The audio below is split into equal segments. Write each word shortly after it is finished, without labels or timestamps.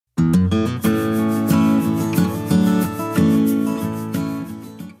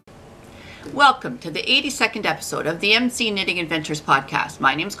Welcome to the 82nd episode of the MC Knitting Adventures podcast.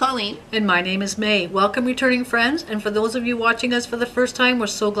 My name's Colleen. And my name is May. Welcome, returning friends. And for those of you watching us for the first time, we're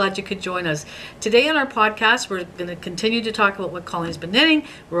so glad you could join us. Today on our podcast, we're going to continue to talk about what Colleen's been knitting.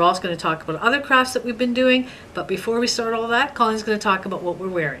 We're also going to talk about other crafts that we've been doing. But before we start all that, Colleen's going to talk about what we're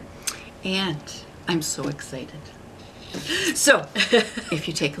wearing. And I'm so excited. So, if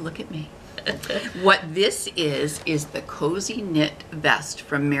you take a look at me. What this is the Cozy Knit Vest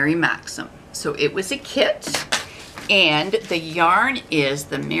from Mary Maxim. So it was a kit, and the yarn is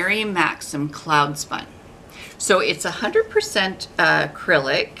the Mary Maxim Cloudspun. So it's 100%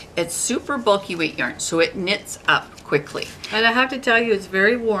 acrylic. It's super bulky weight yarn, so it knits up quickly. And I have to tell you, it's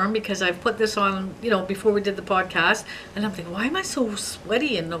very warm because I've put this on, before we did the podcast, and I'm thinking, why am I so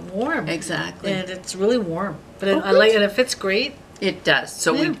sweaty and warm? Exactly. And it's really warm, but I like it. It fits great. It does.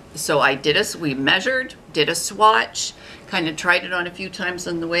 So yeah. we measured, did a swatch, kind of tried it on a few times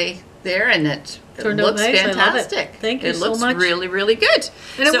on the way there, and it looks nice. fantastic. I love it. Thank you so much. It looks really, really good.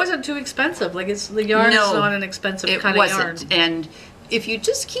 And it wasn't too expensive. Like the yarn is not an expensive kind of yarn. It wasn't. And if you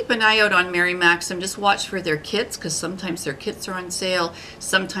just keep an eye out on Mary Maxim, just watch for their kits, because sometimes their kits are on sale.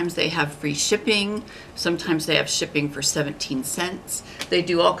 Sometimes they have free shipping. Sometimes they have shipping for 17 cents. They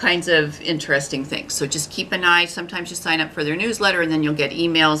do all kinds of interesting things. So just keep an eye. Sometimes you sign up for their newsletter, and then you'll get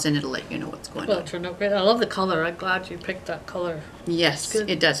emails, and it'll let you know what's going on. Well, it turned out great. I love the color. I'm glad you picked that color. Yes,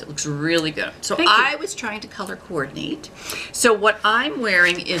 it does. It looks really good. So Thank you. I was trying to color coordinate. So what I'm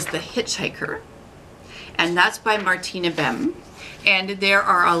wearing is the Hitchhiker, and that's by Martina Behm. And there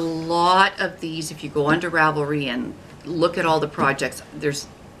are a lot of these. If you go onto Ravelry and look at all the projects,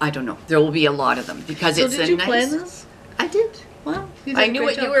 I don't know, there will be a lot of them because it's a nice. Did you plan this? I did. Wow. I knew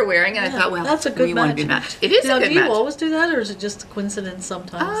what you were wearing, and I thought, well, that's a good we want to be matched. It is a good match. Do you always do that, or is it just a coincidence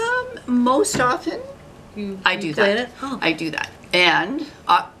sometimes? Most often, I do that. It? Oh. I do that. And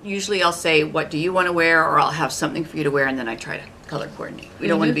usually I'll say, what do you want to wear? Or I'll have something for you to wear, and then I try to color coordinate. We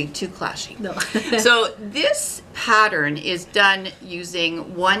don't want to be too clashy. No. So this pattern is done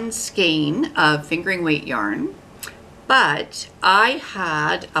using one skein of fingering weight yarn, but I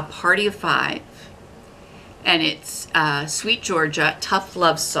had a party of 5, and it's Sweet Georgia Tough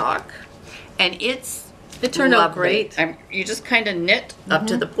Love Sock, and it turned out great. You just kind of knit up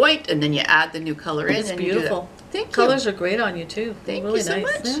to the point, and then you add the new color in. It's beautiful. Thank you. Colors are great on you too. Thank really you so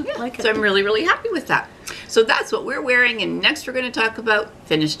nice. much. Yeah, like it. So I'm really, really happy with that. So that's what we're wearing, and next we're going to talk about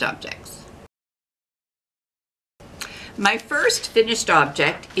finished objects. My first finished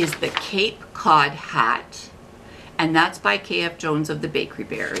object is the Cape Cod hat, and that's by K.F. Jones of the Bakery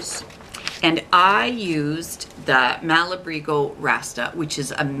Bears. And I used the Malabrigo Rasta, which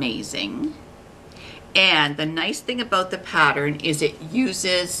is amazing. And the nice thing about the pattern is it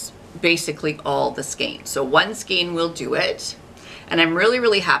uses basically all the skeins. So one skein will do it, and I'm really,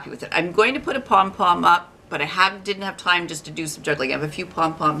 really happy with it. I'm going to put a pom-pom up, but I didn't have time just to do some juggling. I have a few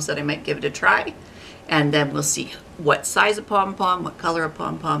pom-poms that I might give it a try, and then we'll see what size of pom-pom, what color of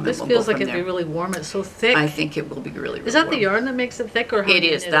pom-pom. This feels like it'd be really warm. It's so thick. I think it will be really, really Is that warm. the yarn that makes it thick, or how it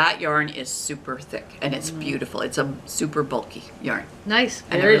is? That yarn is super thick, and it's beautiful. It's a super bulky yarn. Nice.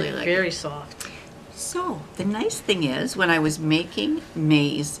 And Very, I really like very soft. So the nice thing is, when I was making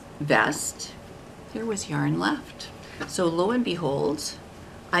May's vest, there was yarn left. So lo and behold,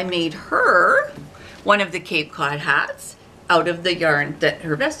 I made her one of the Cape Cod hats out of the yarn that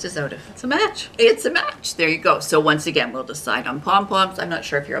her vest is out of. It's a match. It's a match. There you go. So once again, we'll decide on pom-poms. I'm not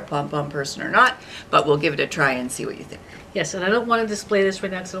sure if you're a pom-pom person or not, but we'll give it a try and see what you think. Yes, and I don't want to display this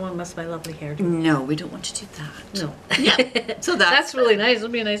right now because I don't want to mess my lovely hair. No, we don't want to do that. No. Yeah. So that's really nice. It'll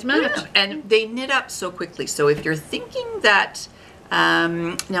be a nice match. Yeah. And they knit up so quickly. So if you're thinking that,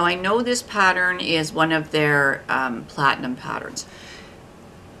 now I know this pattern is one of their platinum patterns,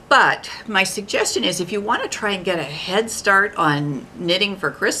 but my suggestion is, if you want to try and get a head start on knitting for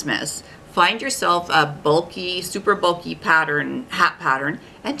Christmas, find yourself a bulky, super bulky pattern, hat pattern,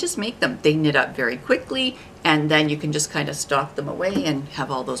 and just make them. They knit up very quickly, and then you can just kind of stock them away and have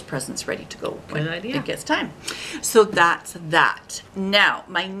all those presents ready to go when it gets time. So that's that. Now,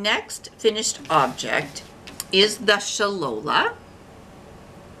 my next finished object is the Shalola,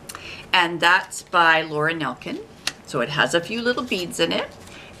 and that's by Laura Nelkin. So it has a few little beads in it,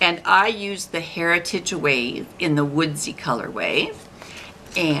 and I used the Heritage Away in the woodsy colorway.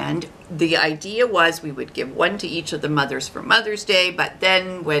 And the idea was we would give one to each of the mothers for Mother's Day, but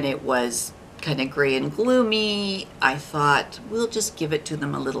then when it was kind of gray and gloomy, I thought we'll just give it to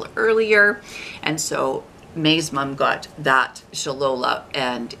them a little earlier. And so May's mom got that Shalola,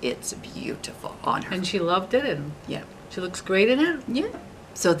 and it's beautiful on her. And she loved it, and yeah, she looks great in it. Yeah.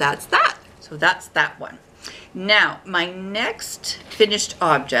 So that's that. So that's that one. Now, my next finished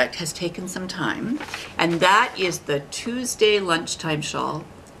object has taken some time, and that is the Tuesday Lunchtime Shawl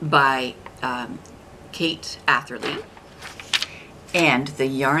by Kate Atherley. And the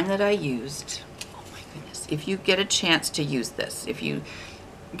yarn that I used, oh my goodness, if you get a chance to use this, if you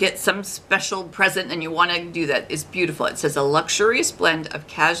get some special present and you want to do that, it's beautiful. It says a luxurious blend of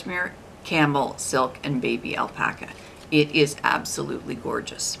cashmere, camel, silk, and baby alpaca. It is absolutely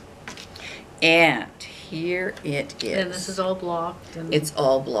gorgeous. And here it is. And this is all blocked. And it's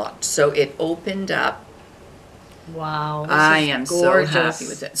all blocked. So it opened up. Wow. I am gorgeous. so happy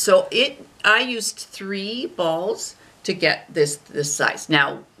with it. So I used 3 balls to get this size.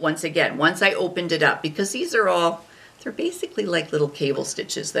 Now, once again, once I opened it up, because these are all, they're basically like little cable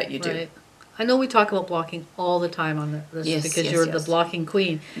stitches that you do. Right. I know we talk about blocking all the time on this because you're the blocking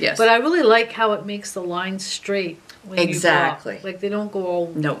queen. Yes. But I really like how it makes the lines straight when exactly. you block. Like they don't go all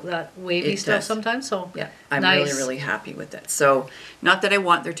that wavy stuff sometimes. So yeah, I'm nice. really happy with it. So not that I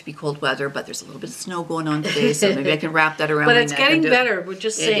want there to be cold weather, but there's a little bit of snow going on today, so maybe I can wrap that around my neck. But it's getting better. We're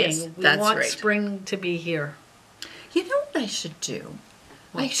just saying we want right. spring to be here. You know what I should do?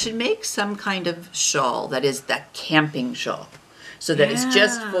 I should make some kind of shawl that is that camping shawl. So that it's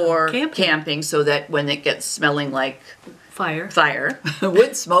just for camping, so that when it gets smelling like fire,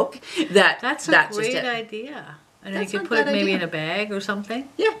 wood smoke, that's a great idea. And you could put it maybe in a bag or something.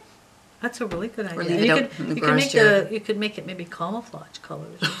 Yeah. That's a really good idea. Or leave it out in the garage area. You could make it maybe camouflage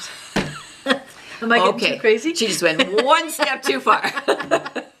colors. Am I getting too crazy? She just went one step too far.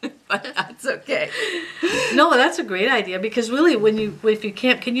 But that's okay. No, that's a great idea because really, if you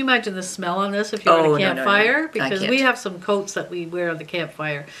camp, can you imagine the smell on this if you're at a campfire? Because we have some coats that we wear at the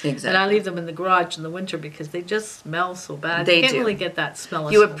campfire, and I leave them in the garage in the winter because they just smell so bad. You can't really get that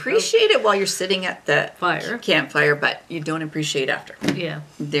smell. You appreciate it while you're sitting at the campfire, but you don't appreciate after. Yeah.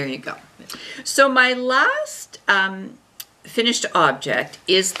 There you go. So my last finished object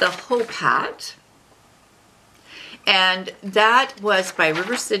is the Hope Hat. And that was by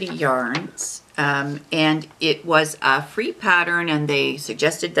River City Yarns, and it was a free pattern, and they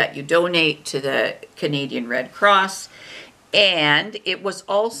suggested that you donate to the Canadian Red Cross. And it was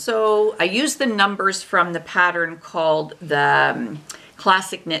also, I used the numbers from the pattern called the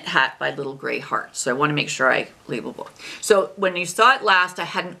Classic Knit Hat by Little Grey Heart. So I want to make sure I label both. So when you saw it last, I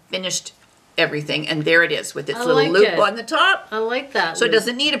hadn't finished everything, and there it is with its little loop on the top. I like that. So it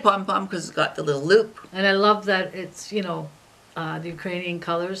doesn't need a pom-pom because it's got the little loop. And I love that it's, the Ukrainian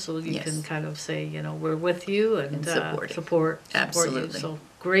colors, so you can kind of say, we're with you and support Absolutely. you. So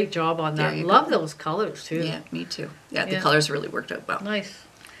great job on that. Love those colors too. Yeah, me too. Yeah, the colors really worked out well. Nice.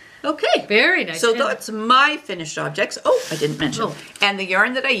 Okay. Very nice. So that's my finished objects. Oh, I didn't mention. And the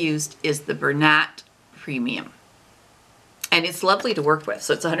yarn that I used is the Bernat Premium. And it's lovely to work with.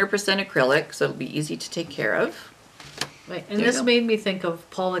 So it's 100% acrylic, so it'll be easy to take care of. Right. And this made me think of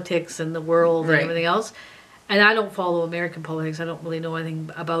politics and the world and everything else. And I don't follow American politics. I don't really know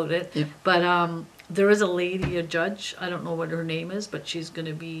anything about it. Yeah. But there is a lady, a judge. I don't know what her name is, but she's going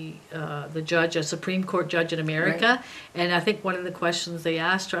to be the judge, a Supreme Court judge in America. Right. And I think one of the questions they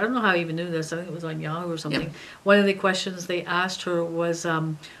asked her, I don't know how I even knew this. I think it was on Yahoo or something. Yep. One of the questions they asked her was,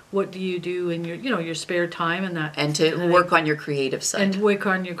 what do you do in your spare time and that? And to work on your creative side. And work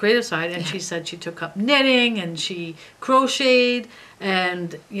on your creative side. And she said she took up knitting and she crocheted.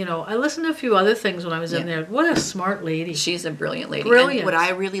 And, I listened to a few other things when I was in there. What a smart lady. She's a brilliant lady. Brilliant. And what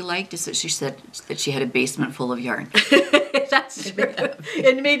I really liked is that she said that she had a basement full of yarn. That's true.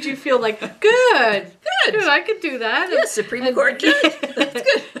 It made you feel like, good, I could do that. Yeah, Supreme Court judge. That's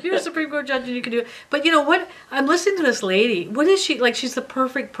good. You're a Supreme Court judge and you can do it. But you know what? I'm listening to this lady. What is she? Like, she's the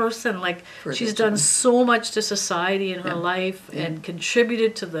perfect person. Like, she's done so much to society in her life and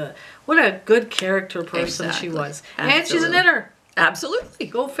contributed to what a good character person she was. Absolutely. And she's a knitter. Absolutely.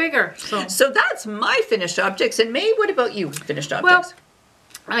 Go figure. So that's my finished objects. And May, what about you, finished objects?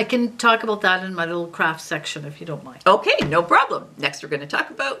 Well, I can talk about that in my little craft section if you don't mind. Okay, no problem. Next we're going to talk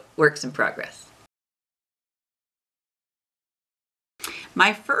about works in progress.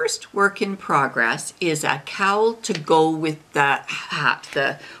 My first work in progress is a cowl to go with the hat,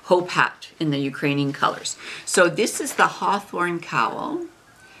 the Hope Hat in the Ukrainian colors. So this is the Hawthorne cowl,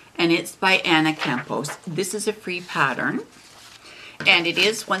 and it's by Campos. This is a free pattern. And it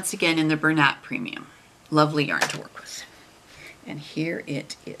is, once again, in the Bernat Premium. Lovely yarn to work with. And here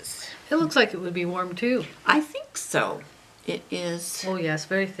it is. It looks like it would be warm, too. I think so. It is. Oh, yes,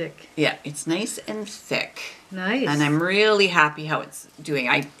 very thick. Yeah, it's nice and thick. Nice. And I'm really happy how it's doing.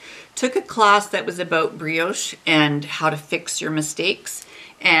 I took a class that was about brioche and how to fix your mistakes.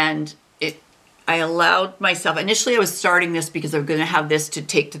 And I allowed myself, initially I was starting this because I was going to have this to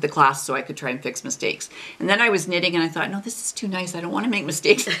take to the class so I could try and fix mistakes. And then I was knitting and I thought, no, this is too nice. I don't want to make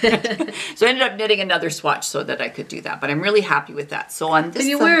mistakes. So I ended up knitting another swatch so that I could do that. But I'm really happy with that. So on this Can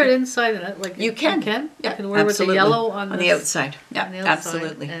you wear it inside of it? Like you can. You can? Yeah, you can wear absolutely. With the yellow on the outside. Yeah, on the outside,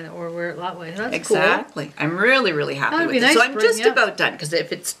 absolutely. or wear it that way. That's exactly. cool. I'm really, really happy with it. Nice So I'm just yeah. about done because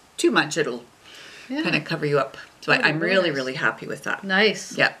if it's too much, it'll kind of cover you up. So I'm really, nice. really happy with that.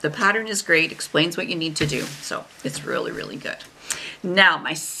 Nice. Yeah, the pattern is great, explains what you need to do. So it's really, really good. Now,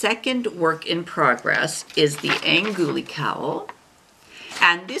 my second work in progress is the Anguli cowl.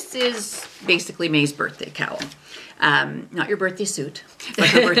 And this is basically May's birthday cowl. Not your birthday suit, but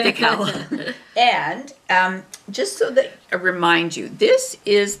her birthday cowl. And just so that I remind you, this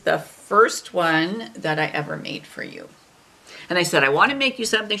is the first one that I ever made for you. And I said, I want to make you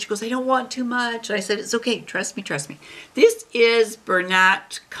something. She goes, I don't want too much. I said, it's okay. Trust me, trust me. This is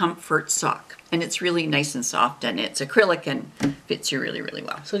Bernat Comfort Sock. And it's really nice and soft. And it's acrylic and fits you really, really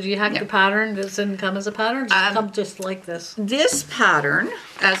well. So do you hack the pattern? Does it come as a pattern? Does it come just like this? This pattern,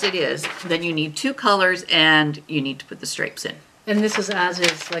 as it is, then you need 2 colors and you need to put the stripes in. And this is as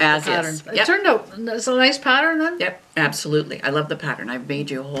is, like as the pattern. is. It Yep. turned out, it's a nice pattern then? Yep, absolutely. I love the pattern. I've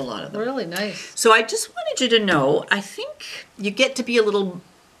made you a whole lot of them. Really nice. So I just wanted you to know, I think you get to be a little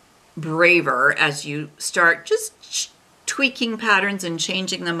braver as you start just tweaking patterns and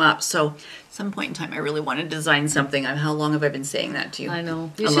changing them up. So at some point in time, I really want to design something. How long have I been saying that to you? I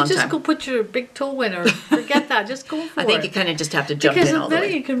know. You should just go put your big toe in or forget that. Just go for it. I think you kind of just have to jump in all the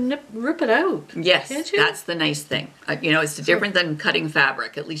way. Because then you can rip it out. Yes, Can't you? that's the nice thing. You know, it's different than cutting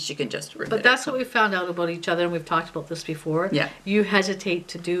fabric. At least you can just rip it out. But that's what we found out about each other, and we've talked about this before. Yeah. You hesitate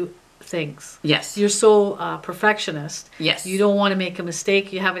to do things. Yes. You're so perfectionist. Yes. You don't want to make a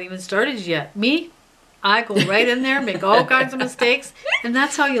mistake. You haven't even started yet. Me, I go right in there, make all kinds of mistakes, and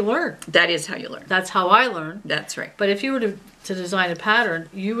that's how you learn. That is how you learn. That's how I learn. That's right. But if you were to design a pattern,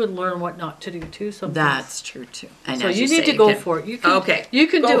 you would learn what not to do too sometimes. That's true too. And so as you say, need to go for it. You can, okay. You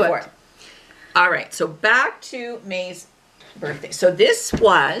can go do for it. All right. So back to May's birthday. So this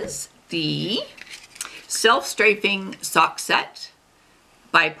was the self-striping sock set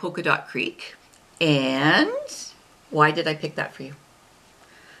by Polka Dot Creek. And why did I pick that for you?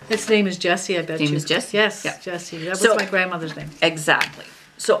 Its name is Jessie, I bet you. Name is Jessie? Yes, Yeah. Jessie. That was So- my grandmother's name. Exactly.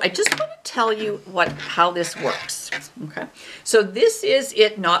 So I just want to tell you how this works. Okay. So this is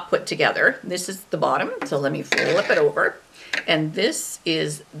it not put together. This is the bottom. So let me flip it over. And this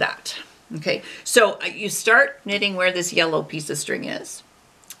is that. Okay. So you start knitting where this yellow piece of string is.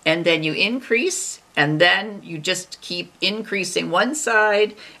 And then you increase. And then you just keep increasing one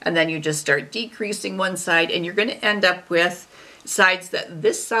side. And then you just start decreasing one side. And you're going to end up with sides that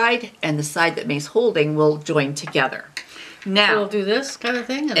this side and the side that May's holding will join together. Now, So we'll do this kind of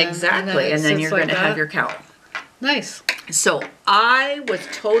thing? And exactly, and then you're going to have your cowl. Nice. So I was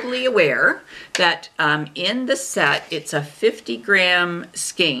totally aware that in the set, it's a 50-gram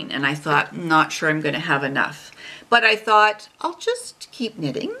skein, and I thought, not sure I'm going to have enough. But I thought, I'll just keep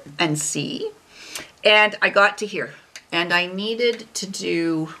knitting and see. And I got to here, and I needed to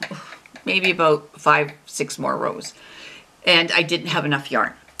do maybe about 5-6 more rows. And I didn't have enough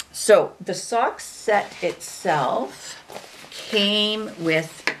yarn. So the sock set itself came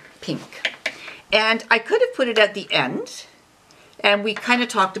with pink. And I could have put it at the end. And we kind of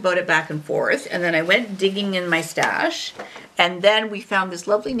talked about it back and forth. And then I went digging in my stash. And then we found this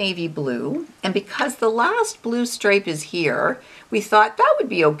lovely navy blue. And because the last blue stripe is here, we thought that would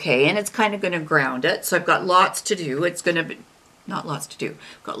be okay. And it's kind of going to ground it. So I've got lots to do. It's going to be, not lots to do.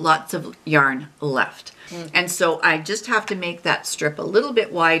 I've got lots of yarn left. And so I just have to make that strip a little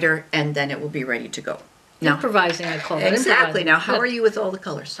bit wider and then it will be ready to go. Now, Improvising, I call it. exactly. Improvising. Now, how are you with all the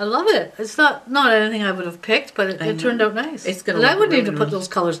colors? I love it. It's not anything I would have picked, but it turned out nice. It's gonna And I look wouldn't really even put nice. those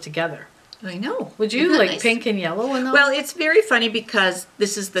colors together. I know. Would you? Isn't that Like nice? pink and yellow and all? Well, it's very funny because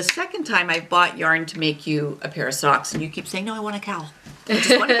this is the second time I've bought yarn to make you a pair of socks and you keep saying, no, I want a cowl. I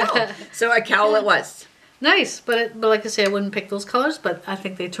just want a cowl. So a cowl it was. Nice, but like I say, I wouldn't pick those colors, but I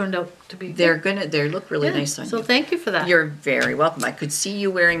think they turned out to be They look really good. nice on So you. thank you for that. You're very welcome. I could see you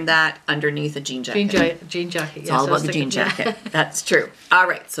wearing that underneath a jean jacket. Jean jacket. It's all about the jean jacket. That's true. All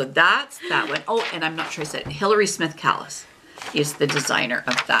right, so that's that one. Oh, and I'm not sure I said it. Hilary Smith Callis is the designer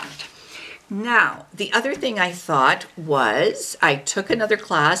of that. Now, the other thing I thought was I took another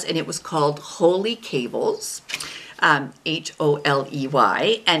class and it was called Holy Cables,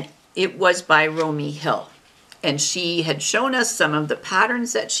 Holey, and it was by Romi Hill. And she had shown us some of the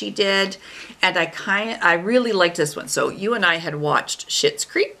patterns that she did, and I really liked this one. So you and I had watched Schitt's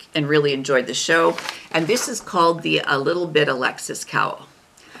Creek and really enjoyed the show, and this is called the A Little Bit Alexis Cowl.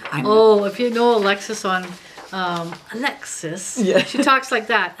 Oh, if you know Alexis on Alexis, Yeah. she talks like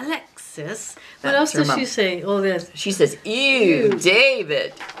that. Alexis. What That's else her does mom. she say? Oh, there's. She says, ew,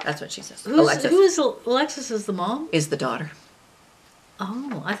 David. That's what she says. Alexis Who is Alexis? Is the mom? is the daughter.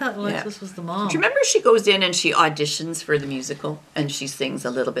 Oh, I thought Alexis was the mom. Do you remember she goes in and she auditions for the musical and she sings a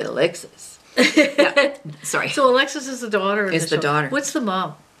little bit Alexis? Yeah. Sorry. So Alexis is the daughter. In Is the show. daughter. What's the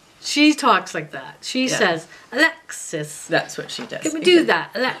mom? She talks like that. She says, Alexis. That's what she does. Can we do that,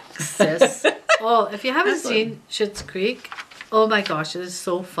 Alexis? Oh, if you haven't seen Schitt's Creek, oh my gosh, it is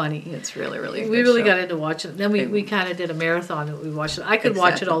so funny. It's really, really. We really got into watching it. Then we kind of did a marathon that we watched it. I could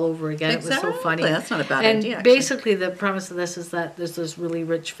watch it all over again. It was so funny. That's not a bad idea. And basically, the premise of this is that there's this really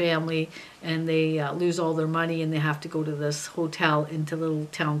rich family, and they lose all their money, and they have to go to this hotel into a little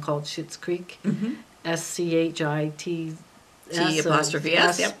town called Schitt's Creek. SCHIT.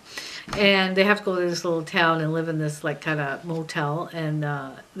 T''S, yep. And they have to go to this little town and live in this like kind of motel, and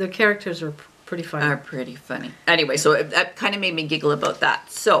their characters are pretty funny. Are pretty funny. Anyway, so that kind of made me giggle about that.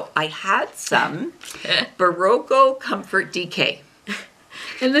 So I had some Berroco Comfort DK.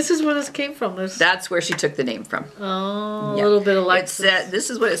 And this is where this came from. That's where she took the name from. Oh, a little bit of Alexis. This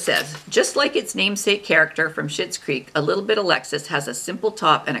is what it says. Just like its namesake character from Schitt's Creek, a little bit Alexis has a simple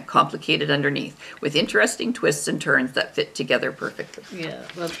top and a complicated underneath, with interesting twists and turns that fit together perfectly. Yeah,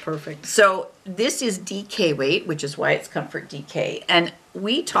 that's perfect. So this is DK weight, which is why it's Comfort DK. And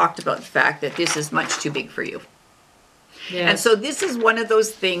we talked about the fact that this is much too big for you. Yeah. And so this is one of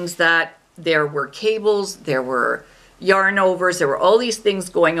those things that there were cables, there were yarn overs, there were all these things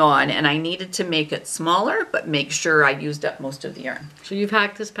going on, and I needed to make it smaller, but make sure I used up most of the yarn. So you've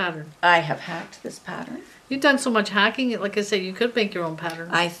hacked this pattern. I have hacked this pattern. You've done so much hacking. Like I said, you could make your own pattern.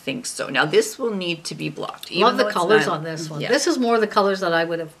 I think so. Now this will need to be blocked. Love the colors on this one. Yeah. This is more the colors that I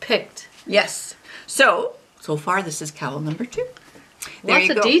would have picked. Yes. So far this is cowl number 2. There Lots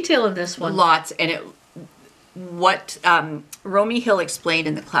you of go. detail in this one. Lots. And what Romi Hill explained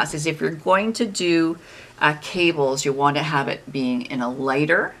in the class is if you're going to do cables, you want to have it being in a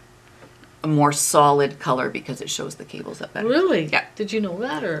lighter, a more solid color because it shows the cables up better. Really? Yeah. Did you know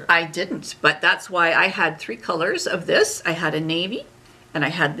that? Or I didn't, but that's why I had 3 colors of this. I had a navy, and I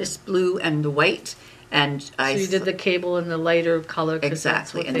had this blue and the white, and so you did the cable in the lighter color.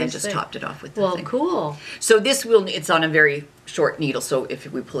 Exactly, and then just topped it off with the Well, thing. cool. So it's on a very short needle, so if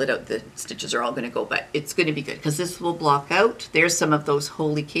we pull it out, the stitches are all going to go, but it's going to be good because this will block out. There's some of those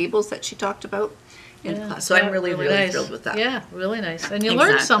holy cables that she talked about in the class. So I'm really nice. thrilled with that. Yeah, really nice. And you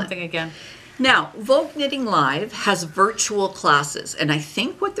learned something again. Now, Vogue Knitting Live has virtual classes, and I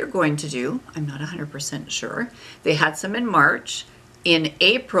think what they're going to do, I'm not 100% sure, they had some in March. In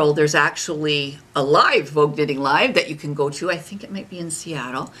April, there's actually a live Vogue Knitting Live that you can go to. I think it might be in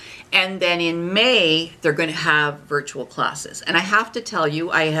Seattle. And then in May, they're going to have virtual classes. And I have to tell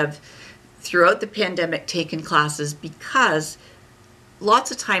you, I have, throughout the pandemic, taken classes because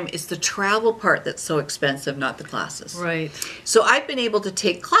lots of time it's the travel part that's so expensive, not the classes. Right. So I've been able to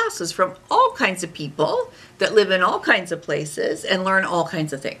take classes from all kinds of people that live in all kinds of places and learn all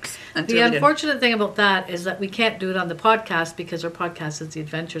kinds of things. The unfortunate thing about that is that we can't do it on the podcast because our podcast is the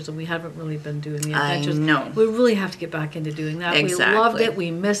adventures, and we haven't really been doing the adventures. I know. We really have to get back into doing that. Exactly. We loved it. We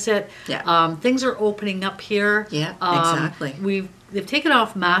miss it. Yeah. Things are opening up here. Yeah, exactly. They've taken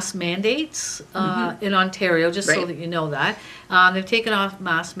off mask mandates in Ontario, just so that you know that. They've taken off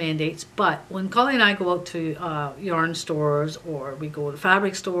mask mandates, but when Colleen and I go out to yarn stores, or we go to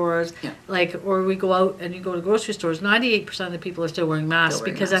fabric stores, or we go out and you go to grocery stores, 98% of the people are still wearing masks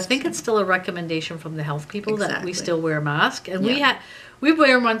because I think it's still a recommendation from the health people that we still wear masks. And we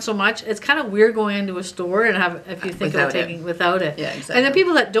wear one so much, it's kind of weird going into a store and if you think about taking without it. Yeah, exactly. And the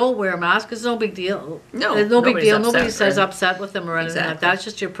people that don't wear masks, it's no big deal. No, it's no big deal. Nobody upset, says upset with them or anything like that. It's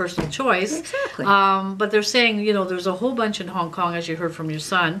just your personal choice. Exactly. But they're saying, there's a whole bunch in Hong Kong, as you heard from your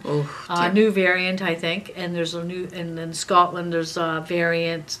son. New variant, I think, and there's a new, and in Scotland there's a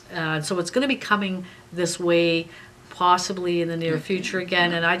variant. So it's going to be coming this way, possibly in the near future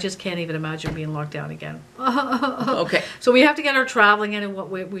again, and I just can't even imagine being locked down again. Okay. So we have to get our traveling in what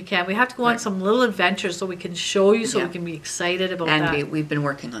we can. We have to go on some little adventures so we can show you, so we can be excited about that. And we've been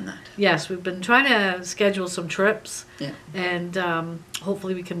working on that. Yes, we've been trying to schedule some trips, Yeah. and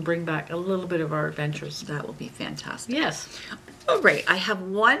hopefully we can bring back a little bit of our adventures. That will be fantastic. Yes. All right, I have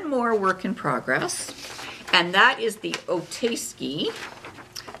one more work in progress, and that is the Otayski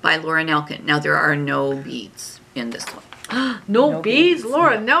by Laura Nelkin. Now, there are no beads in this one. No beads?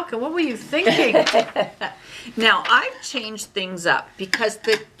 Laura Nelkin, what were you thinking? Now, I've changed things up because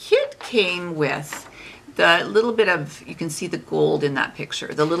the kit came with the little bit of, you can see the gold in that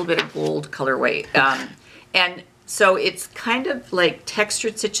picture, the little bit of gold colorway. And So it's kind of like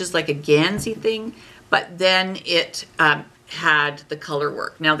textured stitches, like a Gansey thing, but then it had the color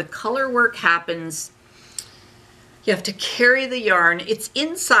work. Now the color work happens, you have to carry the yarn. It's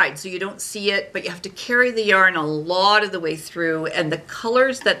inside, so you don't see it, but you have to carry the yarn a lot of the way through. And the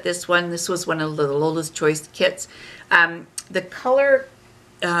colors that this was one of the Lola's Choice kits. The color...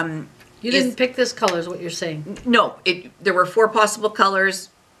 you didn't pick this color is what you're saying. No, there were 4 possible colors.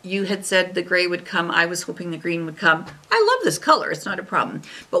 You had said the gray would come. I was hoping the green would come. I love this color. It's not a problem.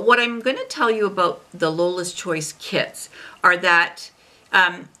 But what I'm going to tell you about the Lola's Choice kits are that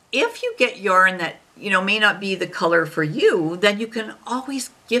if you get yarn that may not be the color for you, then you can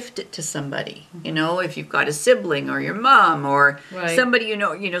always gift it to somebody. If you've got a sibling or your mom or somebody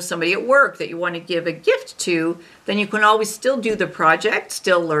somebody at work that you want to give a gift to, then you can always still do the project,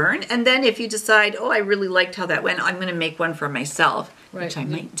 still learn. And then if you decide, oh, I really liked how that went, I'm going to make one for myself, which I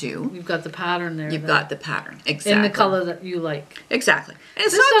might do. You've got the pattern there. You've got the pattern, exactly. In the color that you like. Exactly. And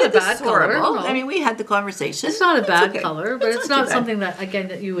it's not not a bad color. horrible. No. I mean, we had the conversation. It's not a bad color, but it's not something that, again,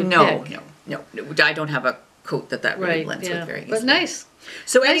 that you would pick. No, I don't have a coat that really blends with very easily. But nice.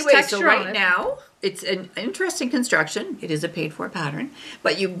 So nice anyway, so right now, it's an interesting construction. It is a paid-for pattern.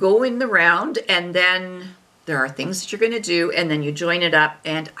 But you go in the round, and then there are things that you're going to do, and then you join it up.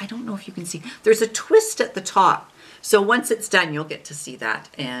 And I don't know if you can see. There's a twist at the top. So once it's done, you'll get to see that,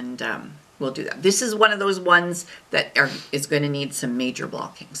 and we'll do that. This is one of those ones that is going to need some major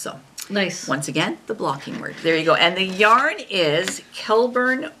blocking. So nice. Once again, the blocking word. There you go. And the yarn is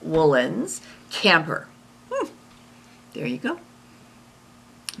Kelburn Woolens Camper. There you go.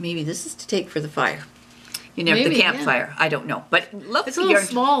 Maybe this is to take for the fire. The campfire. I don't know. But look, it's a little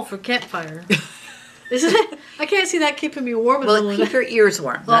small for campfire. Isn't it? I can't see that keeping me warm. Well, keep your ears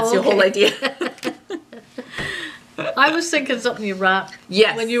warm. That's the whole idea. I was thinking something you wrap.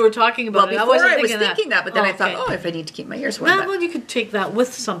 Yes. When you were talking about it. Before I was thinking that, but then I thought, if I need to keep my ears warm. Well, you could take that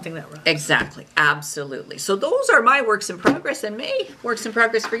with something that wraps. Exactly. Absolutely. So those are my works in progress. And May, works in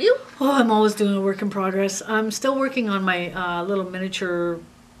progress for you? Oh, I'm always doing a work in progress. I'm still working on my little miniature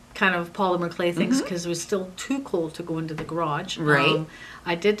kind of polymer clay things because it was still too cold to go into the garage. Right.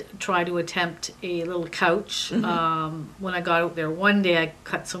 I did try to attempt a little couch when I got out there. One day I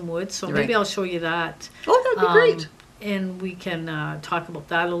cut some wood, so maybe I'll show you that. Oh, that'd be great. And we can talk about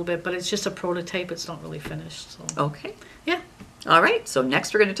that a little bit, but it's just a prototype. It's not really finished. So. Okay. Yeah. All right. So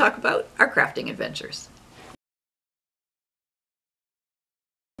next we're going to talk about our crafting adventures.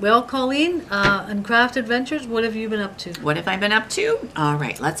 Well, Colleen, and Craft Adventures, what have you been up to? What have I been up to? All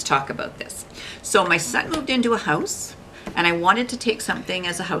right, let's talk about this. So my son moved into a house, and I wanted to take something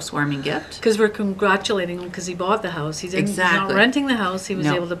as a housewarming gift. Because we're congratulating him because he bought the house. He's not renting the house. He was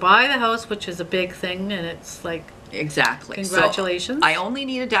able to buy the house, which is a big thing, and it's like... Exactly. Congratulations. So I only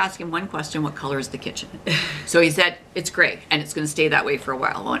needed to ask him one question: what color is the kitchen? So he said, it's gray, and it's going to stay that way for a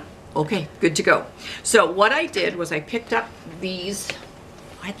while. I went, okay, good to go. So what I did was I picked up these...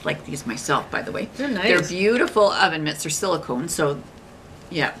 I like these myself, by the way. They're nice. They're beautiful oven mitts. They're silicone, so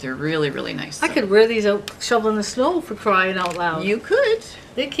yeah, they're really, really nice. I could wear these out shoveling the snow, for crying out loud. You could.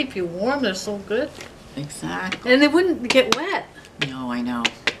 They keep you warm. They're so good. Exactly. And they wouldn't get wet. No, I know.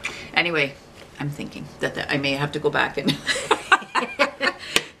 Anyway, I'm thinking that I may have to go back and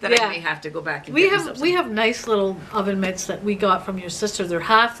I may have to go back and we have nice little oven mitts that we got from your sister. They're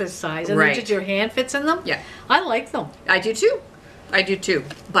half this size, and then just your hand fits in them. Yeah, I like them. I do too.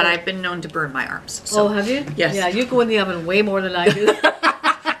 But I've been known to burn my arms. So. Oh, have you? Yes. Yeah, you go in the oven way more than I do.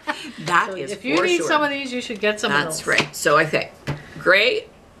 That is if you need some of these, you should get some of those. That's right. So I think gray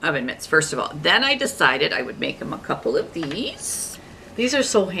oven mitts, first of all. Then I decided I would make them a couple of these. These are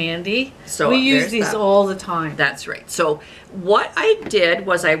so handy. So we use these all the time. That's right. So what I did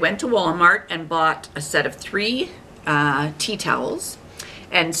was I went to Walmart and bought a set of 3 tea towels.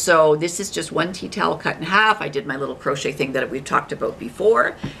 And so this is just 1 tea towel cut in half. I did my little crochet thing that we've talked about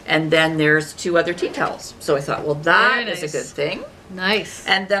before. And then there's 2 other tea towels. So I thought, well, that is a good thing. Nice.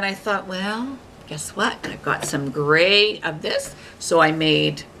 And then I thought, well, guess what? I've got some gray of this. So I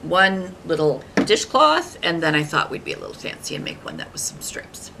made 1 little dishcloth, and then I thought we'd be a little fancy and make one that was some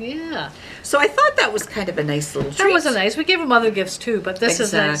stripes. Yeah. So I thought that was kind of a nice little treat. That was a nice. We gave them other gifts too, but this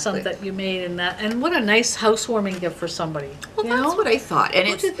is nice, something that you made in that. And what a nice housewarming gift for somebody. Well, that's what I thought. And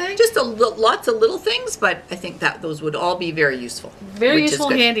it's just lots of little things, but I think that those would all be very useful. Very useful,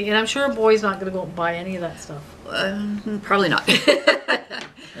 handy. And I'm sure a boy's not going to go and buy any of that stuff. Probably not.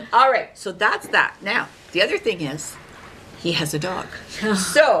 All right, so that's that. Now, the other thing is, he has a dog.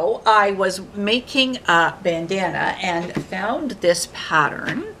 So I was making a bandana and found this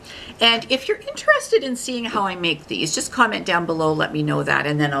pattern. And if you're interested in seeing how I make these, just comment down below, let me know that,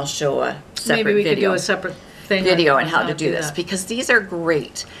 and then I'll show a separate video. Maybe we could do a separate thing video on how to do this, because these are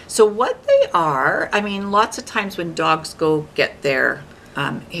great. So what they are, I mean, lots of times when dogs go get their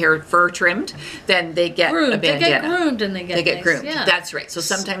fur trimmed, then they get groomed. a bandana. They get groomed and they get nice. Groomed. Yeah. That's right. So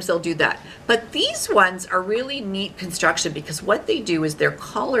sometimes they'll do that. But these ones are really neat construction, because what they do is their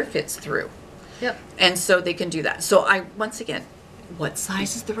collar fits through. Yep. And so they can do that. So once again, what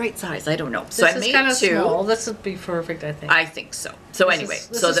size is the right size? I don't know. So I made kind of two. Small. This would be perfect, I think. I think so. So anyway,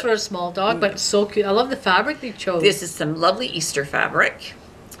 this is for a small dog, but it's so cute. I love the fabric they chose. This is some lovely Easter fabric,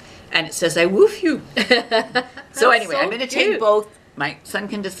 and it says "I woof you." So anyway, I'm going to take both. My son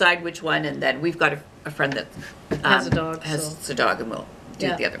can decide which one, and then we've got a friend that has a dog. Has a dog, and we'll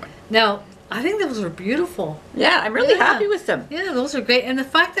do the other one. Now, I think those are beautiful. Yeah, I'm really happy with them. Yeah, those are great. And the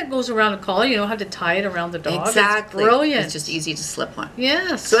fact that it goes around a collar, you don't have to tie it around the dog. Exactly. It's brilliant. It's just easy to slip on.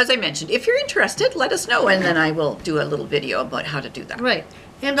 Yes. So as I mentioned, if you're interested, let us know, and then I will do a little video about how to do that. Right.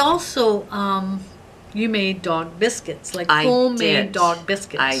 And also, you made dog biscuits, like homemade dog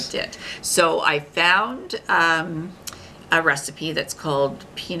biscuits. I did. So I found a recipe that's called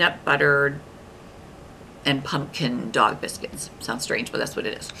peanut butter and pumpkin dog biscuits. Sounds strange, but that's what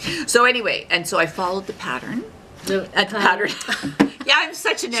it is. So anyway, and so I followed the pattern. Yeah, I'm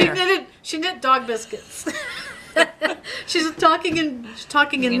such a knitter. She knit dog biscuits. She's talking in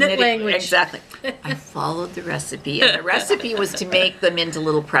knit language. Exactly. I followed the recipe, and the recipe was to make them into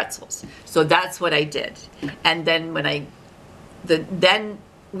little pretzels. So that's what I did. And then then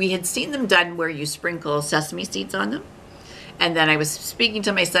we had seen them done where you sprinkle sesame seeds on them. And then I was speaking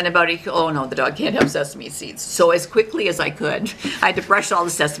to my son about it. Oh no, the dog can't have sesame seeds. So as quickly as I could, I had to brush all the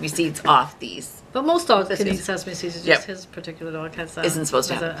sesame seeds off these. But most dogs can eat sesame seeds. It's just his particular dog has that. Isn't supposed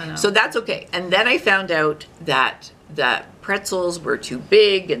to have. So that's okay. And then I found out that the pretzels were too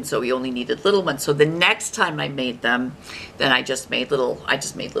big, and so we only needed little ones. So the next time I made them, then I just made little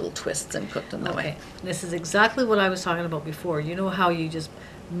twists and cooked them that way. This is exactly what I was talking about before. You know how you just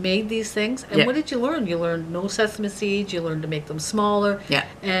made these things, and what did you learn? You learned no sesame seeds. You learned to make them smaller. Yeah.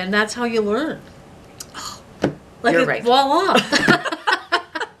 And that's how you learn. Oh, you're right. Voila.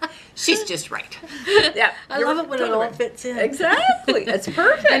 She's just right. Yeah, I love it when it all fits in. Exactly. That's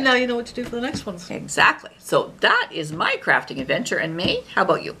perfect. And now you know what to do for the next ones. Exactly. So that is my crafting adventure. And May, how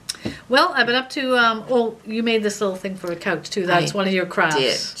about you? Well, I've been up to, you made this little thing for a couch too. That's one of your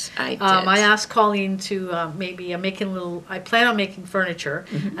crafts. I did. I asked Colleen to I plan on making furniture,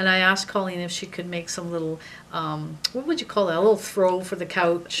 and I asked Colleen if she could make some little, what would you call that? A little throw for the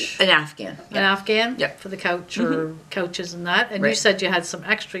couch. An Afghan. An Afghan? Yep. For the couch or couches and that. And you said you had some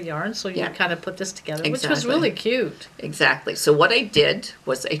extra yarn, so you kind of put this together, which was really cute. Exactly. So what I did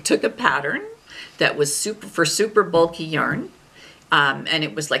was I took a pattern that was super bulky yarn, and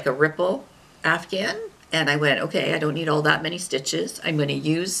it was like a ripple Afghan, and I went, okay, I don't need all that many stitches. I'm going to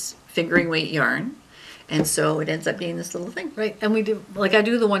use fingering weight yarn, and so it ends up being this little thing. Right, and we do, like I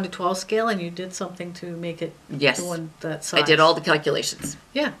do the 1 to 12 scale, and you did something to make it the one that size. I did all the calculations.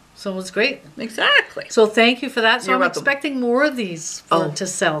 Yeah, so it was great. Exactly. So thank you for that. So You're I'm welcome. expecting more of these to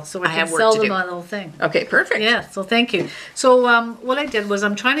sell, so I can have work sell to them do. on a little thing. Okay, perfect. Yeah, so thank you. So what I did was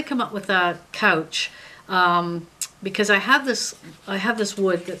I'm trying to come up with a couch. Because I have this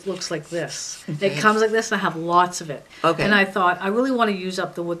wood that looks like this. Okay. It comes like this, and I have lots of it. Okay. And I thought I really want to use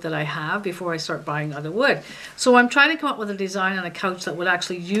up the wood that I have before I start buying other wood. So I'm trying to come up with a design on a couch that would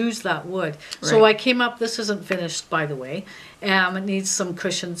actually use that wood. Right. So I came up. This isn't finished, by the way. It needs some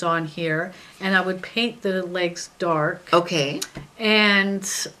cushions on here, and I would paint the legs dark. Okay. And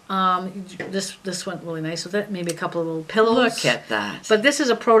this went really nice with it. Maybe a couple of little pillows. Look at that. But this is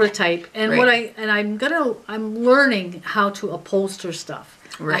a prototype, and Right. I'm learning how to upholster stuff.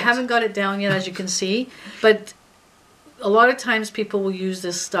 Right. I haven't got it down yet, as you can see, but a lot of times people will use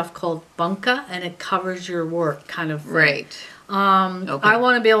this stuff called bunka, and it covers your work, kind of thing. Right. I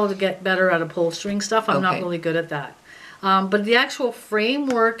want to be able to get better at upholstering stuff. I'm not Okay. really good at that. But the actual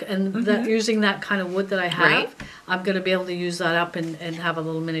framework and using that kind of wood that I have, Right. I'm going to be able to use that up and have a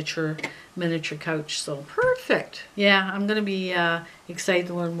little miniature couch. So Perfect. yeah, I'm going to be excited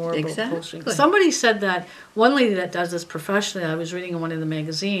to learn more about upholstering. Exactly. Somebody said that, one lady that does this professionally, I was reading in one of the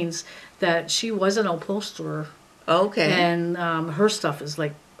magazines, that she was an upholsterer. Okay. And her stuff is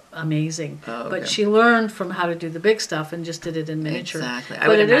like amazing. Oh, okay. But she learned from how to do the big stuff and just did it in miniature. Exactly. I But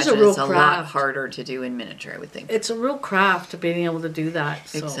would it is imagine a real it's a lot craft. harder to do in miniature, I would think. It's a real craft being able to do that.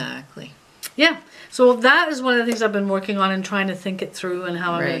 So. Exactly. Yeah. So that is one of the things I've been working on and trying to think it through and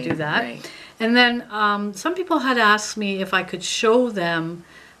how I'm going to do that. Right. And then some people had asked me if I could show them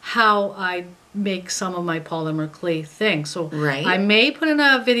how I make some of my polymer clay things. So Right. I may put in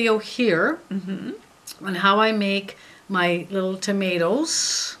a video here on how I make my little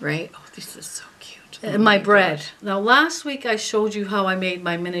tomatoes. Right. Oh, this is so cute. And my bread. Now, last week I showed you how I made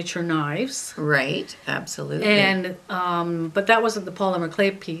my miniature knives. Right, absolutely. And, but that wasn't the polymer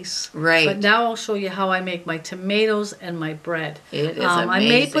clay piece. Right. But now I'll show you how I make my tomatoes and my bread. It is I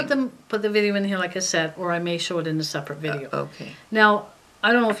may amazing. put the video in here, like I said, or I may show it in a separate video. Okay. Now,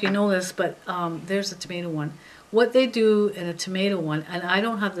 I don't know if you know this, but there's a tomato one. What they do in a tomato one, and I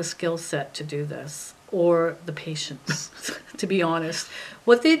don't have the skill set to do this, or the patience, to be honest.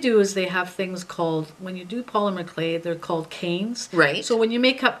 What they do is they have things called, when you do polymer clay, they're called canes. Right. So when you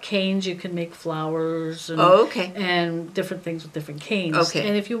make up canes, you can make flowers and, and different things with different canes. Okay.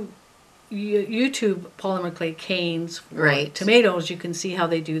 And if you YouTube polymer clay canes for Right. tomatoes, you can see how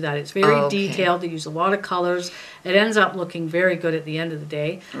they do that. It's very detailed. They use a lot of colors. It ends up looking very good at the end of the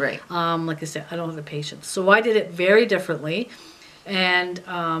day. Right. Like I said, I don't have the patience. So I did it very differently, and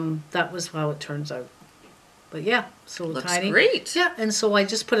that was how it turns out. But yeah, so Looks tiny. great. Yeah, and so I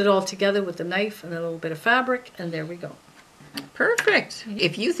just put it all together with the knife and a little bit of fabric, and there we go. Perfect.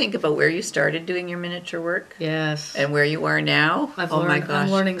 If you think about where you started doing your miniature work Yes. and where you are now, I've oh learned, my gosh.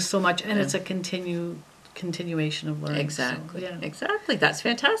 I'm learning so much, and it's a continuation of learning. Exactly. So, yeah. Exactly. That's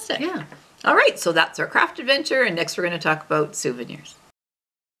fantastic. Yeah. All right. So that's our craft adventure. And next we're going to talk about souvenirs.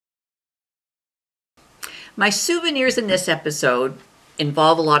 My souvenirs in this episode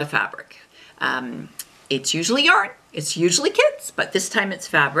involve a lot of fabric. It's usually yarn. It's usually kits, but this time it's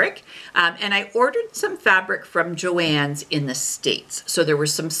fabric. And I ordered some fabric from Joann's in the States. So there were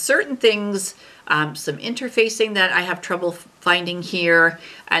some certain things, some interfacing that I have trouble finding here.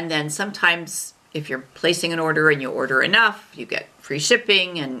 And then sometimes if you're placing an order and you order enough, you get free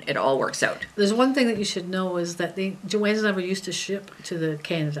shipping and it all works out. There's one thing that you should know is that Joann's never used to ship to the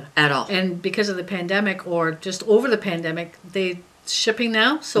Canada. At all. And because of the pandemic or just over the pandemic, they shipping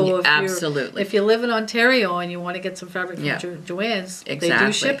now. So if absolutely. if you live in Ontario and you want to get some fabric from Joann's, Exactly. they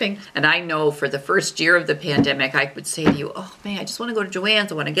do shipping. And I know for the first year of the pandemic, I would say to you, oh man, I just want to go to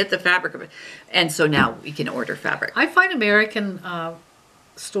Joann's. I want to get the fabric. And so now we can order fabric. I find American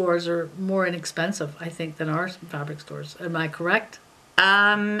stores are more inexpensive, I think, than our fabric stores. Am I correct?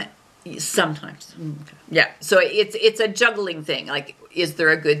 Sometimes. Okay. Yeah. So it's a juggling thing. Like, is there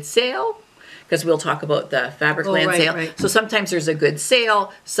a good sale? Because we'll talk about the fabric land sale. Right. So sometimes there's a good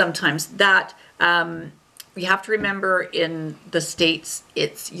sale, sometimes that. You have to remember in the States,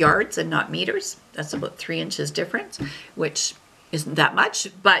 it's yards and not meters. That's about 3 inches difference, which isn't that much,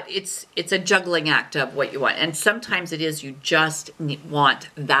 but it's a juggling act of what you want. And sometimes it is you just want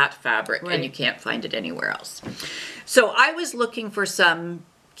that fabric and you can't find it anywhere else. So I was looking for some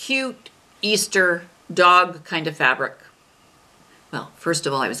cute Easter dog kind of fabric. Well, first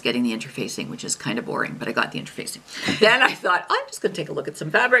of all, I was getting the interfacing, which is kind of boring, but I got the interfacing. Then I thought, I'm just going to take a look at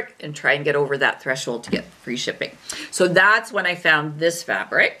some fabric and try and get over that threshold to get free shipping. So that's when I found this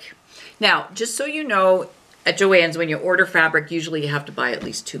fabric. Now, just so you know, at Joann's, when you order fabric, usually you have to buy at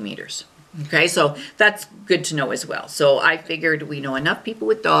least 2 meters. Okay, so that's good to know as well. So I figured we know enough people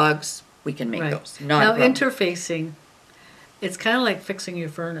with dogs, we can make those. Now, interfacing, it's kind of like fixing your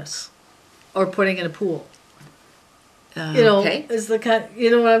furnace or putting in a pool. You know, is the kind.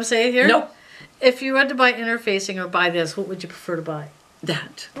 You know what I'm saying here? No. If you had to buy interfacing or buy this, what would you prefer to buy?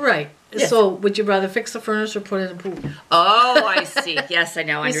 That. Right. Yes. So, would you rather fix the furnace or put it in a pool? Oh, I see. Yes, I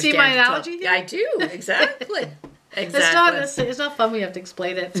now understand. You see my analogy here? I do. Exactly. Exactly. It's not fun when you have to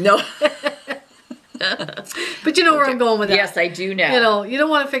explain it. No. But you know where I'm going with that. Yes, I do now. You know, you don't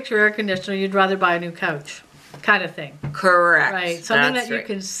want to fix your air conditioner. You'd rather buy a new couch, kind of thing. Correct. Right. Something that you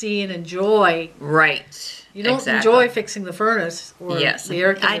can see and enjoy. Right. You don't enjoy fixing the furnace or the air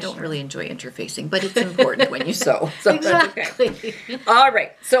conditioner. I don't really enjoy interfacing, but it's important when you sew. So exactly. That's okay. All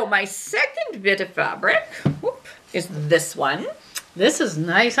right. So my second bit of fabric is this one. This is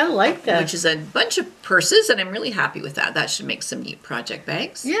nice. I like that. Which is a bunch of purses, and I'm really happy with that. That should make some neat project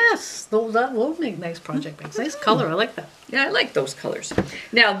bags. Yes, that will make nice project bags. Nice color. I like that. Yeah, I like those colors.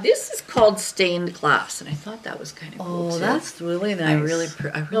 Now, this is called stained glass, and I thought that was kind of cool, too. Oh, that's really nice. I really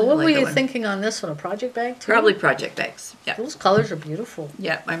now, what like were you thinking on this one? A project bag, too? Probably project bags, yeah. Those colors are beautiful.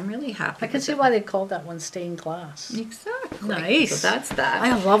 Yeah, I'm really happy. I can see why they called that one stained glass. Exactly. Nice. So that's that.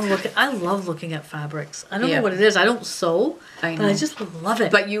 I love looking at fabrics. I don't know what it is. I don't sew, but I just love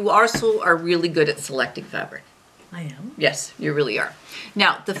it. But you also are really good at selecting fabric. I am. Yes, you really are.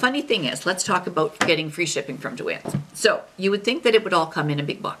 Now, the funny thing is, let's talk about getting free shipping from Joann's. So, you would think that it would all come in a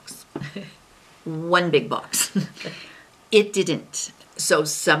big box. One big box. It didn't. So,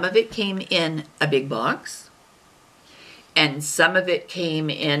 some of it came in a big box, and some of it came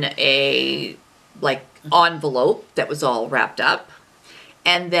in a, envelope that was all wrapped up.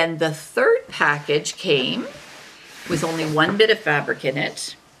 And then the third package came with only one bit of fabric in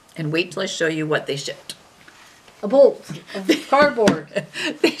it. And wait till I show you what they shipped. A bolt of cardboard.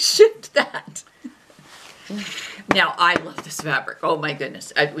 They shipped that. Now, I love this fabric. Oh my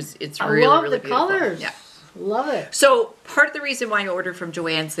goodness. It's really, love really the beautiful. colors. Yeah. Love it. So part of the reason why I ordered from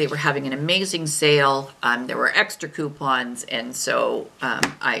Joann's, they were having an amazing sale. There were extra coupons, and so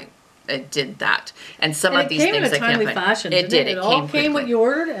I did that. And some of these things I can't find. It came in a timely fashion. It did. It all came what you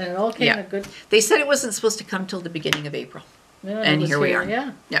ordered, and it all came in a good. They said it wasn't supposed to come till the beginning of April. Yeah, and here we are.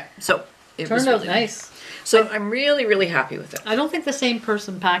 Yeah. Yeah. So it turned out nice. So I'm really, really happy with it. I don't think the same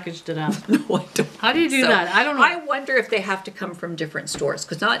person packaged it up. No, I don't. How do you do that? I don't know. I wonder if they have to come from different stores,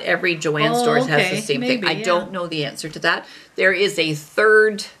 because not every Joann stores has the same thing. I don't know the answer to that. There is a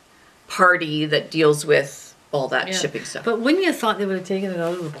third party that deals with all that shipping stuff. But wouldn't you have thought they would have taken it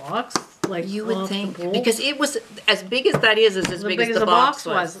out of the box? Like you would think, because it was as big as that is as big as the box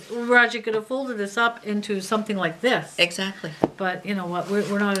was. Whereas you could have folded this up into something like this. Exactly. But you know what?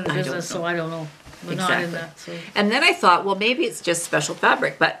 We're not in the business, so I don't know. We're not in that. So. And then I thought, well, maybe it's just special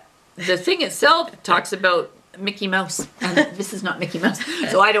fabric, but the thing itself talks about Mickey Mouse, and this is not Mickey Mouse,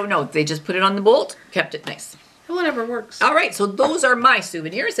 so I don't know. They just put it on the bolt, kept it nice. Whatever works. All right, so those are my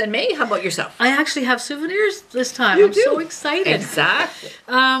souvenirs. And May, how about yourself? I actually have souvenirs this time. You I'm do? so excited. Exactly.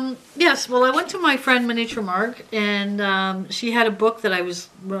 Yes, well, I went to my friend Miniature Mark, and she had a book that I was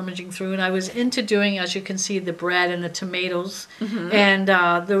rummaging through, and I was into doing, as you can see, the bread and the tomatoes. Mm-hmm.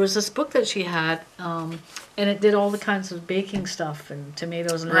 And there was this book that she had, and it did all the kinds of baking stuff and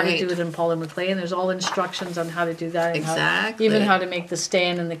tomatoes and how to do it in polymer clay. And there's all instructions on how to do that. And even how to make the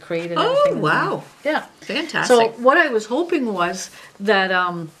stand and the crate and everything. Oh, wow. Yeah. Fantastic. So what I was hoping was that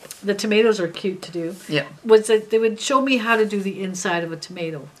the tomatoes are cute to do. Yeah. Was that they would show me how to do the inside of a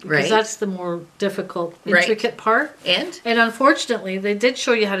tomato. Because that's the more difficult, intricate part. And unfortunately, they did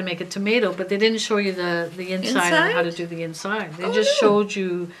show you how to make a tomato, but they didn't show you the inside and how to do the inside. They just showed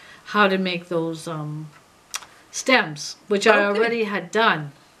you how to make those stems, which I already had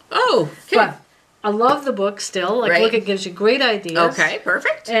done. Oh, okay. But I love the book still. Like, look, it gives you great ideas. Okay,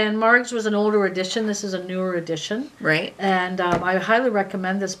 perfect. And Marg's was an older edition. This is a newer edition. Right. And I highly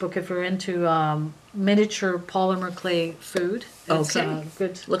recommend this book if you're into miniature polymer clay food. It's,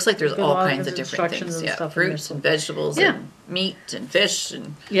 good. Looks like there's all kinds of different things. And stuff fruits and vegetables and meat and fish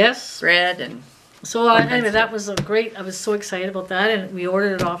and bread and. So anyway, that was a great. I was so excited about that, and we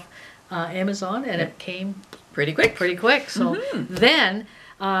ordered it off Amazon, and it came pretty quick. So then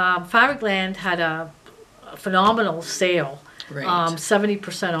Fabricland had a phenomenal sale.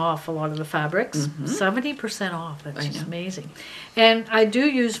 70% off a lot of the fabrics. 70% off. That's just amazing. And I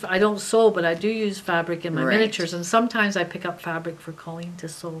don't sew, but I do use fabric in my miniatures. And sometimes I pick up fabric for Colleen to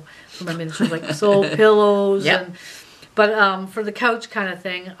sew for my miniatures, like sew pillows. But for the couch kind of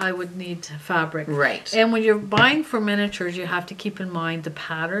thing, I would need fabric. Right. And when you're buying for miniatures, you have to keep in mind the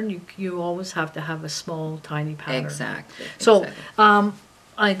pattern. You always have to have a small, tiny pattern. Exactly. So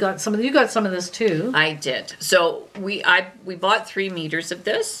I got some of you got some of this too. I did. So we bought 3 meters of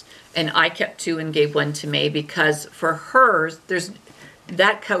this, and I kept 2 and gave 1 to May, because for hers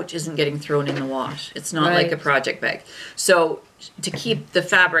that couch isn't getting thrown in the wash. It's not like a project bag. So to keep the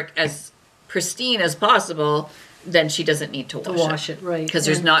fabric as pristine as possible, then she doesn't need to wash it. Right. Because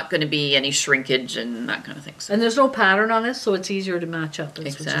there's not going to be any shrinkage and that kind of thing. So. And there's no pattern on this, so it's easier to match up.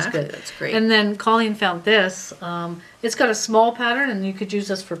 Which is good. That's great. And then Colleen found this. It's got a small pattern, and you could use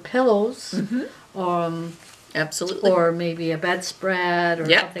this for pillows. Absolutely. Or maybe a bedspread or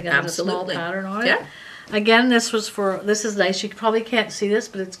something that has a small pattern on it. Yeah. Again, this is nice. You probably can't see this,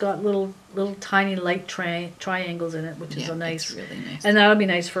 but it's got little tiny light triangles in it, which is nice. It's really nice. And that'll be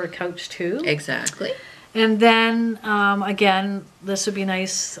nice for a couch too. Exactly. And then, again, this would be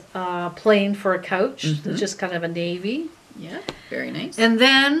nice plain for a couch. It's just kind of a navy. Yeah, very nice. And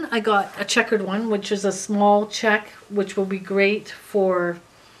then I got a checkered one, which is a small check, which will be great for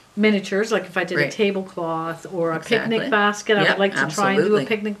miniatures. Like if I did a tablecloth or a picnic basket, I would like to try and do a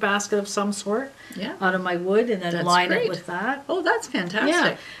picnic basket of some sort out of my wood, and then line it with that. Oh, that's fantastic.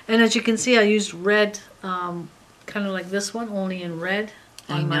 Yeah. And as you can see, I used red, kind of like this one, only in red.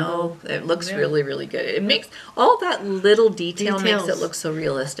 I know. It looks really, really good. It makes all that little detail makes it look so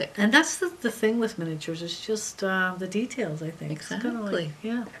realistic. And that's the thing with miniatures. It's just the details, I think. Exactly.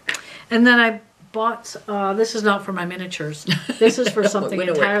 And then I bought, this is not for my miniatures. This is for something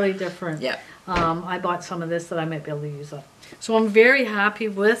entirely different. Yeah. I bought some of this that I might be able to use up. So I'm very happy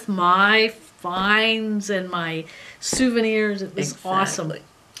with my finds and my souvenirs. It was awesome.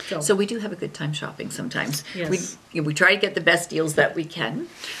 So we do have a good time shopping sometimes. Yes. We try to get the best deals that we can.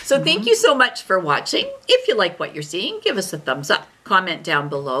 So thank you so much for watching. If you like what you're seeing, give us a thumbs up. comment down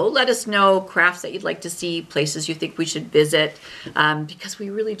below. Let us know crafts that you'd like to see, places you think we should visit, because we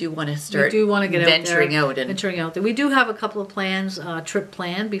really do want to start venturing out. We do have a couple of plans, trip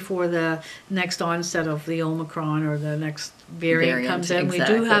planned before the next onset of the Omicron or the next variant comes in. Exactly.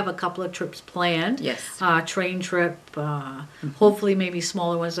 We do have a couple of trips planned. Yes. Train trip, hopefully maybe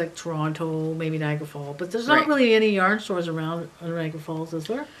smaller ones like Toronto, maybe Niagara Falls. But there's not really any yarn stores around Niagara Falls, is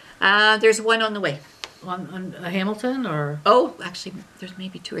there? There's one on the way. On Hamilton or? Oh, actually, there's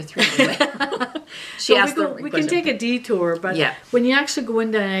maybe 2 or 3 on the way. We can take a detour, but when you actually go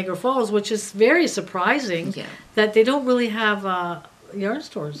into Niagara Falls, which is very surprising, that they don't really have yarn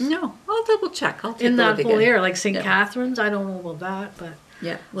stores. No, I'll double check. I'll take in a look that whole again. area, like St. Catharines. I don't know about that, but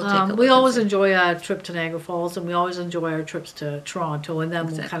we'll take a look. we always enjoy a trip to Niagara Falls, and we always enjoy our trips to Toronto, and then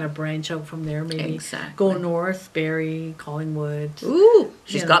we'll kind of branch out from there. Maybe go north, Barrie, Collingwood. Ooh,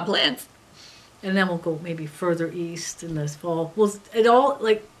 she's got plans. And then we'll go maybe further east in this fall.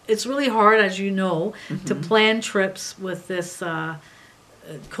 It's really hard, as you know, to plan trips with this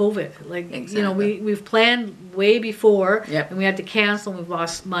COVID. We've planned way before, and we had to cancel, and we've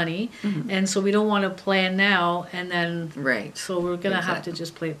lost money, and so we don't want to plan now, and then so we're gonna have to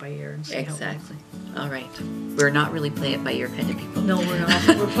just play it by ear and see how it goes. All right, we're not really play it by ear kind of people. No, we're not.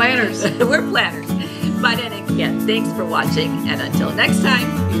 We're planners. We're planners. But again, thanks for watching, and until next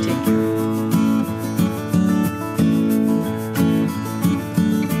time, you take care.